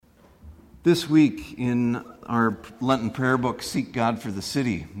This week in our Lenten prayer book, Seek God for the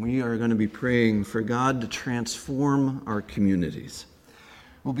City, we are going to be praying for God to transform our communities.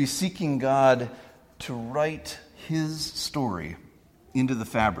 We'll be seeking God to write His story into the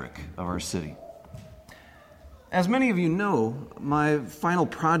fabric of our city. As many of you know, my final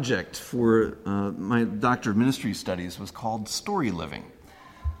project for my Doctor of Ministry studies was called Story Living.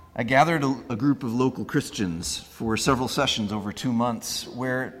 I gathered a group of local Christians for several sessions over 2 months,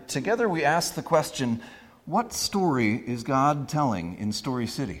 where together we asked the question, what story is God telling in Story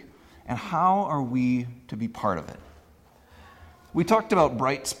City, and how are we to be part of it? We talked about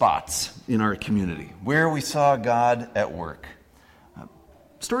bright spots in our community, where we saw God at work.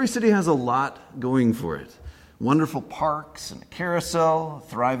 Story City has a lot going for it. Wonderful parks and a carousel,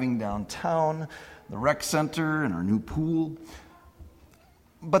 thriving downtown, the rec center and our new pool.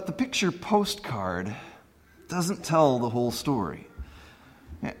 But the picture postcard doesn't tell the whole story.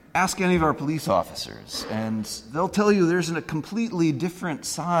 Ask any of our police officers, and they'll tell you there's a completely different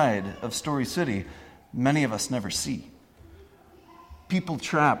side of Story City many of us never see. People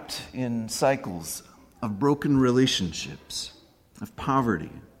trapped in cycles of broken relationships, of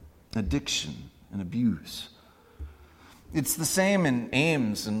poverty, addiction, and abuse. It's the same in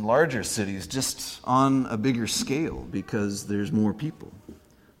Ames and larger cities, just on a bigger scale because there's more people.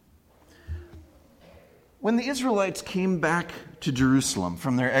 When the Israelites came back to Jerusalem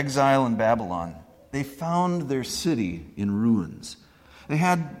from their exile in Babylon, they found their city in ruins. They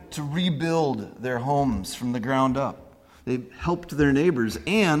had to rebuild their homes from the ground up. They helped their neighbors,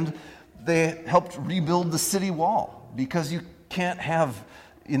 and they helped rebuild the city wall, because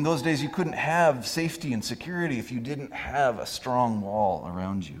in those days you couldn't have safety and security if you didn't have a strong wall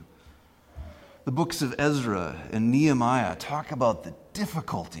around you. The books of Ezra and Nehemiah talk about the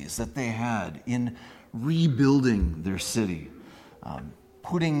difficulties that they had in rebuilding their city,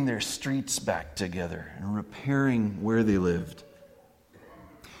 putting their streets back together, and repairing where they lived.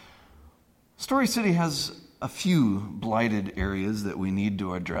 Story City has a few blighted areas that we need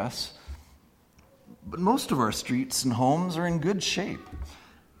to address, but most of our streets and homes are in good shape.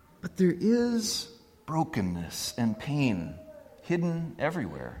 But there is brokenness and pain hidden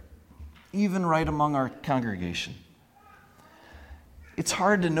everywhere, even right among our congregation. It's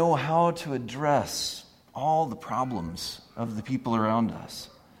hard to know how to address all the problems of the people around us.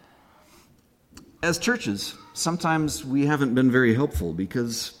 As churches, sometimes we haven't been very helpful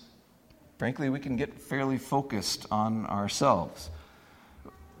because, frankly, we can get fairly focused on ourselves.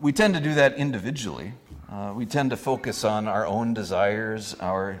 We tend to do that individually. We tend to focus on our own desires,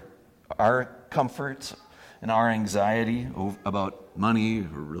 our comforts, and our anxiety about money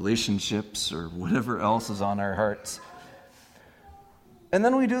or relationships or whatever else is on our hearts. And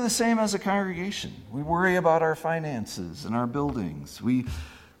then we do the same as a congregation. We worry about our finances and our buildings. We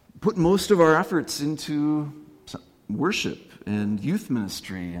put most of our efforts into worship and youth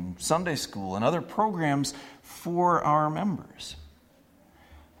ministry and Sunday school and other programs for our members.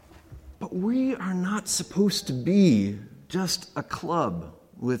 But we are not supposed to be just a club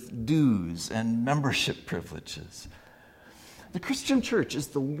with dues and membership privileges. The Christian church is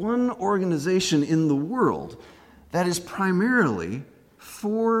the one organization in the world that is primarily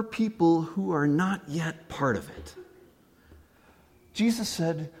for people who are not yet part of it. Jesus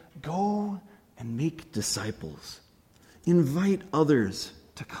said, "Go and make disciples. Invite others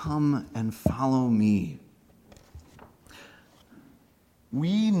to come and follow me."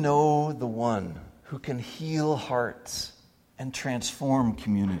 We know the one who can heal hearts and transform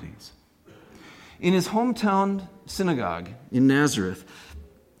communities. In his hometown synagogue in Nazareth,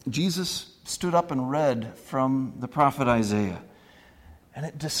 Jesus stood up and read from the prophet Isaiah. And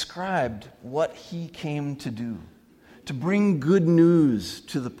it described what he came to do, to bring good news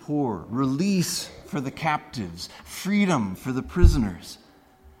to the poor, release for the captives, freedom for the prisoners.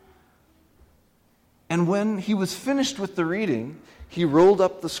 And when he was finished with the reading, he rolled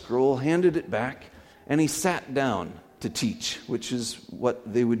up the scroll, handed it back, and he sat down to teach, which is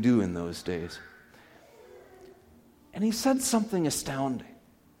what they would do in those days. And he said something astounding.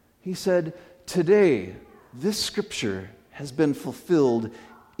 He said, "Today, this scripture has been fulfilled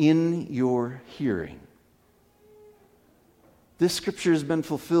in your hearing." This scripture has been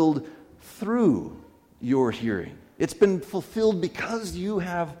fulfilled through your hearing. It's been fulfilled because you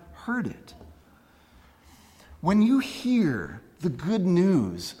have heard it. When you hear the good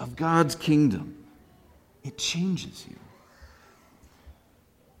news of God's kingdom, it changes you.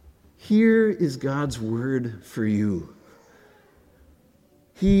 Here is God's word for you.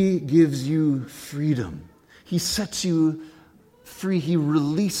 He gives you freedom. He sets you free. He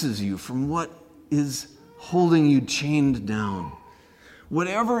releases you from what is holding you chained down.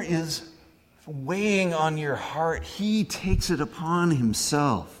 Whatever is weighing on your heart, he takes it upon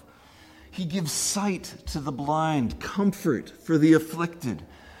himself. He gives sight to the blind, comfort for the afflicted.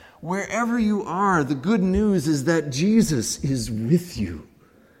 Wherever you are, the good news is that Jesus is with you.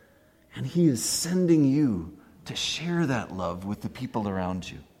 And he is sending you to share that love with the people around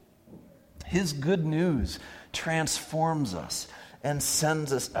you. His good news transforms us and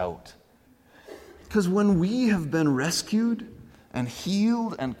sends us out. Because when we have been rescued and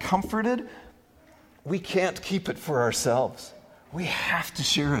healed and comforted, we can't keep it for ourselves. We have to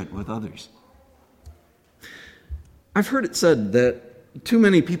share it with others. I've heard it said that too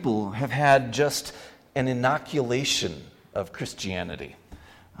many people have had just an inoculation of Christianity.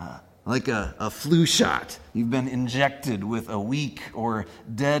 Like a flu shot. You've been injected with a weak or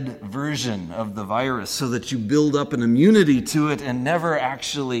dead version of the virus so that you build up an immunity to it and never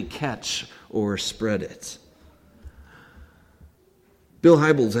actually catch or spread it. Bill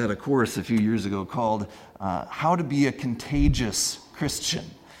Hybels had a course a few years ago called How to Be a Contagious Christian.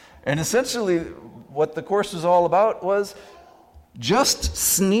 And essentially what the course was all about was just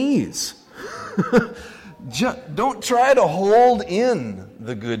sneeze. Don't try to hold in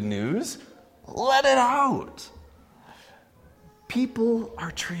the good news. Let it out. People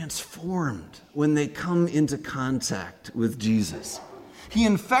are transformed when they come into contact with Jesus. He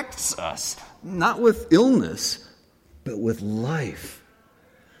infects us, not with illness, but with life.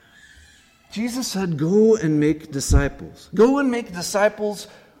 Jesus said, go and make disciples. Go and make disciples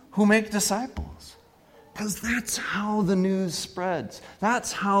who make disciples. Because that's how the news spreads.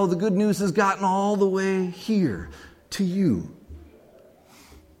 That's how the good news has gotten all the way here to you.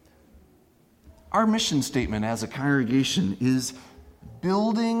 Our mission statement as a congregation is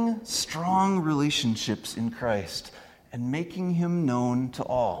building strong relationships in Christ and making him known to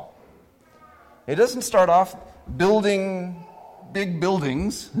all. It doesn't start off building big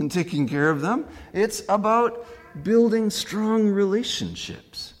buildings and taking care of them. It's about building strong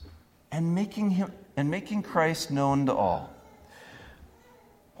relationships and making Christ known to all.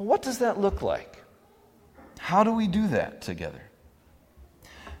 Well, what does that look like? How do we do that together?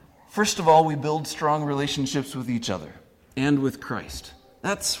 First of all, we build strong relationships with each other and with Christ.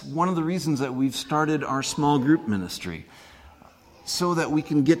 That's one of the reasons that we've started our small group ministry, so that we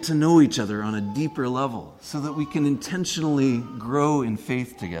can get to know each other on a deeper level, so that we can intentionally grow in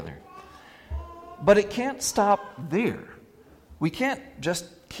faith together. But it can't stop there. We can't just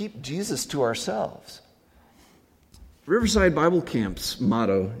keep Jesus to ourselves. Riverside Bible Camp's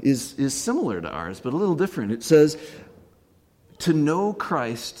motto is similar to ours, but a little different. It says, to know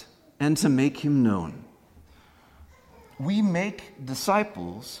Christ and to make him known. We make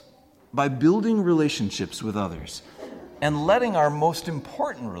disciples by building relationships with others and letting our most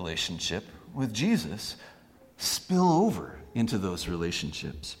important relationship with Jesus spill over into those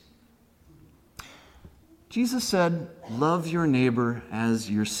relationships. Jesus said, love your neighbor as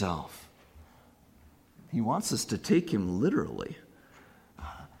yourself. He wants us to take him literally.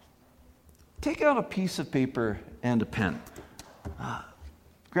 Take out a piece of paper and a pen.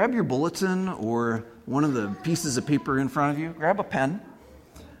 Grab your bulletin or one of the pieces of paper in front of you. Grab a pen.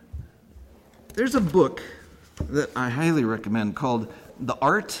 There's a book that I highly recommend called The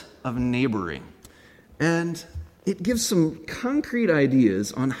Art of Neighboring. And it gives some concrete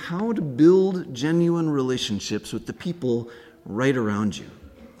ideas on how to build genuine relationships with the people right around you.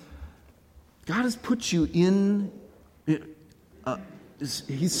 God has put you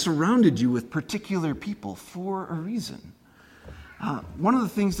He's surrounded you with particular people for a reason. One of the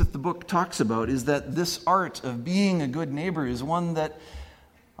things that the book talks about is that this art of being a good neighbor is one that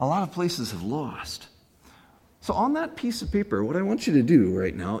a lot of places have lost. So on that piece of paper, what I want you to do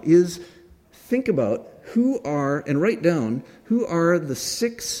right now is think about and write down who are the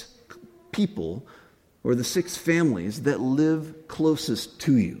 6 people or the 6 families that live closest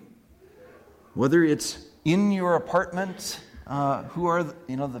to you. Whether it's in your apartment, who are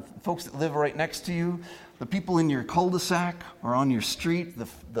the folks that live right next to you, the people in your cul-de-sac or on your street,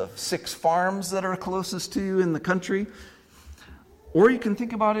 the 6 farms that are closest to you in the country. Or you can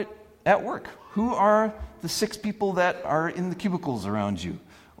think about it at work. Who are the 6 people that are in the cubicles around you?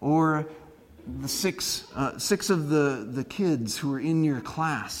 Or the 6 of the kids who are in your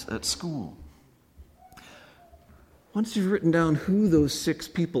class at school. Once you've written down who those 6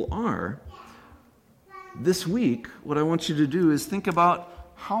 people are, this week, what I want you to do is think about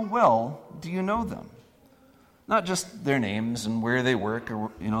how well do you know them? Not just their names and where they work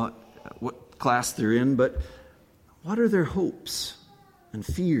or what class they're in, but what are their hopes and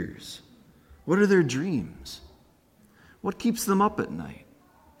fears? What are their dreams? What keeps them up at night?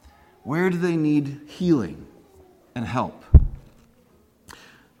 Where do they need healing and help?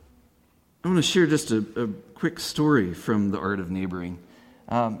 And want to share just a quick story from The Art of Neighboring.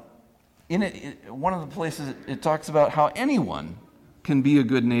 In it, one of the places it talks about how anyone can be a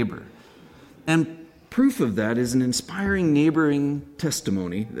good neighbor. And proof of that is an inspiring neighboring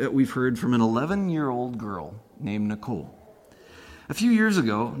testimony that we've heard from an 11-year-old girl named Nicole. A few years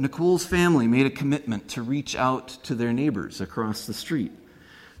ago, Nicole's family made a commitment to reach out to their neighbors across the street.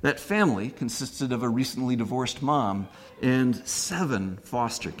 That family consisted of a recently divorced mom and 7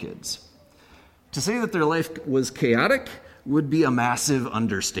 foster kids. To say that their life was chaotic would be a massive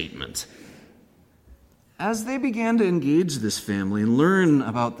understatement. As they began to engage this family and learn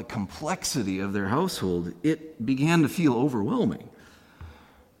about the complexity of their household, it began to feel overwhelming.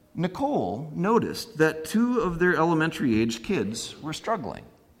 Nicole noticed that 2 of their elementary-age kids were struggling.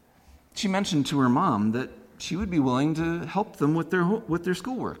 She mentioned to her mom that she would be willing to help them with their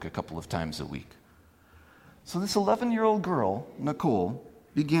schoolwork a couple of times a week. So this 11-year-old girl, Nicole,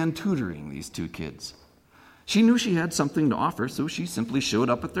 began tutoring these 2 kids. She knew she had something to offer, so she simply showed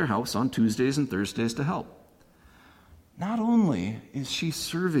up at their house on Tuesdays and Thursdays to help. Not only is she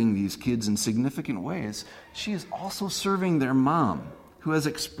serving these kids in significant ways, she is also serving their mom, who has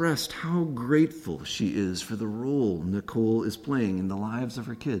expressed how grateful she is for the role Nicole is playing in the lives of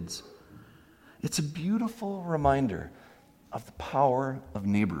her kids. It's a beautiful reminder of the power of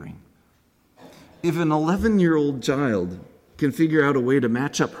neighboring. If an 11-year-old child can figure out a way to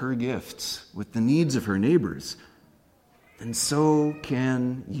match up her gifts with the needs of her neighbors, then so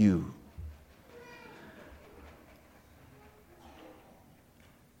can you.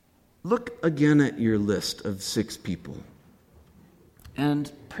 Look again at your list of 6 people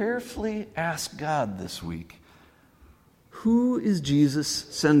and prayerfully ask God this week, who is Jesus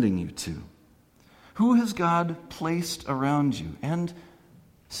sending you to? Who has God placed around you? And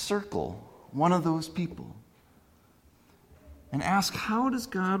circle one of those people. And ask, how does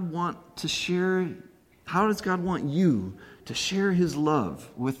God want you to share his love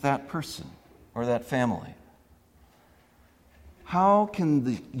with that person or that family? How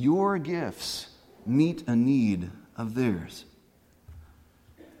can your gifts meet a need of theirs?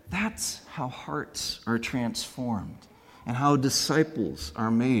 That's how hearts are transformed and how disciples are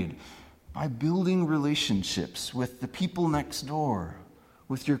made, by building relationships with the people next door,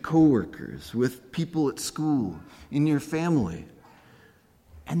 with your coworkers, with people at school, in your family.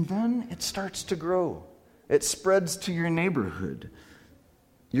 And then it starts to grow. It spreads to your neighborhood,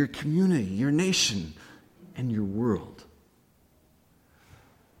 your community, your nation, and your world.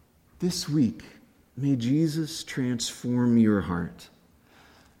 This week, may Jesus transform your heart.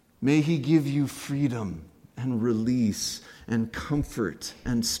 May he give you freedom and release and comfort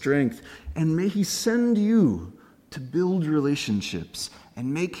and strength. And may he send you to build relationships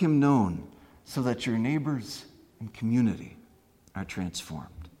and make him known so that your neighbors and community are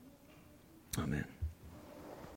transformed.